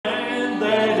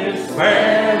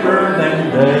fairer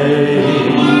than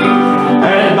day.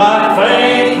 And by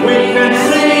faith we can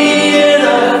see it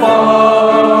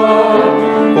afar,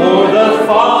 for the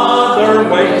Father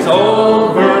waits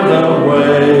over the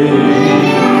way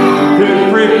to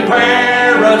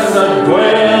prepare us a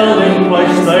dwelling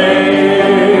place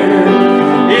there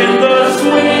in the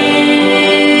sweet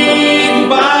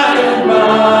by and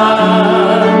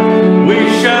by. We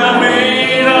shall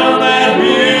meet on that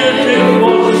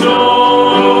beautiful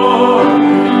shore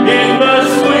in the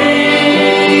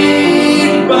sweet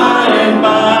by and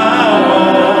by.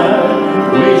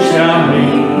 We shall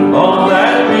meet on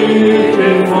that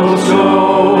beautiful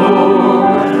shore.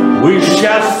 We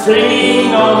shall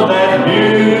sing on that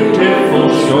beautiful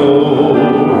shore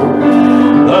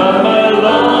the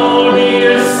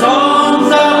melodious songs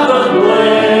of the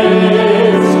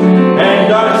blessed, and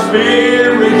our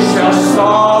spirits shall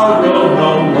sorrow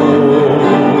no more.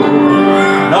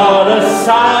 Not a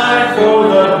sigh for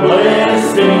the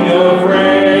blessing of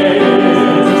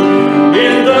rest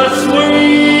in the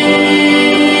sweet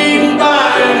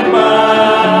by and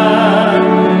by.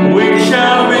 We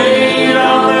shall meet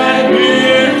on that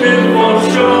beautiful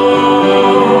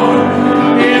shore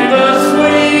in the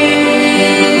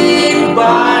sweet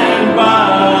by and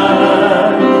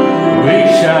by. We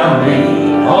shall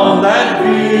meet on that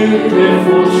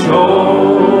beautiful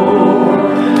shore.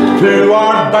 To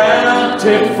our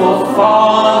bountiful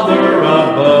Father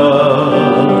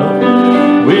above,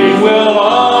 we will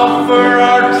offer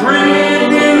our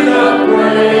tribute of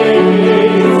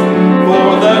praise for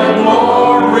the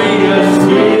glorious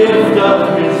gift of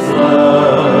His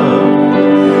love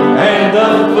and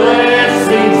the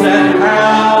blessings that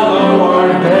hallow our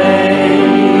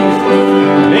days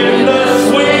in the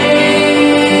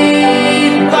sweet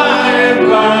by and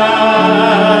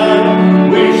by.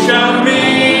 We shall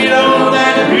meet on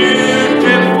that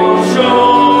beautiful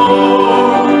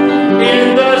shore in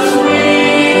the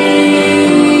sweet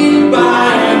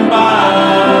by and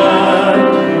by.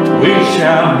 We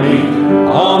shall meet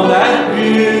on that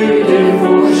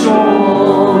beautiful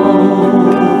shore.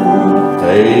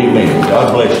 Amen. God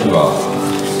bless you all.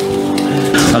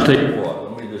 I'll tell you what,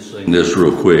 let me just sing this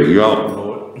real quick. Y'all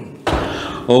know it.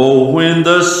 Oh, when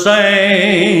the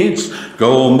saints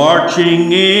go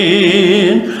marching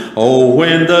in, oh,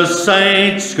 when the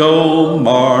saints go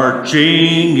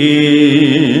marching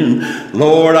in,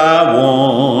 Lord, I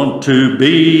want to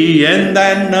be in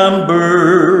that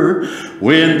number.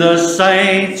 When the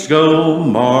saints go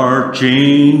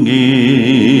marching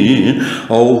in,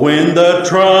 oh, when the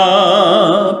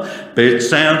trumpet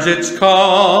sounds its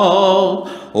call,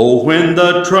 oh, when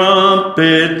the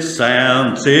trumpet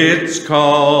sounds its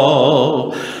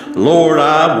call, Lord,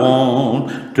 I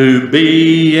want to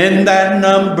be in that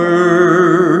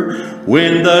number.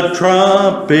 When the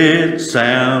trumpet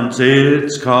sounds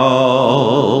its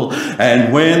call,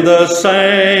 and when the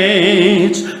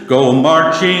saints go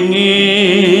marching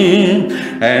in,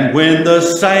 and when the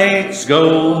saints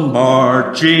go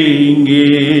marching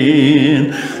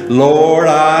in, Lord,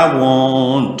 I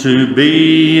want to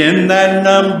be in that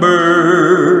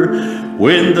number.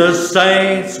 When the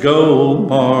saints go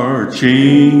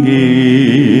marching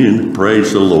in.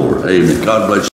 Praise the Lord. Amen. God bless you.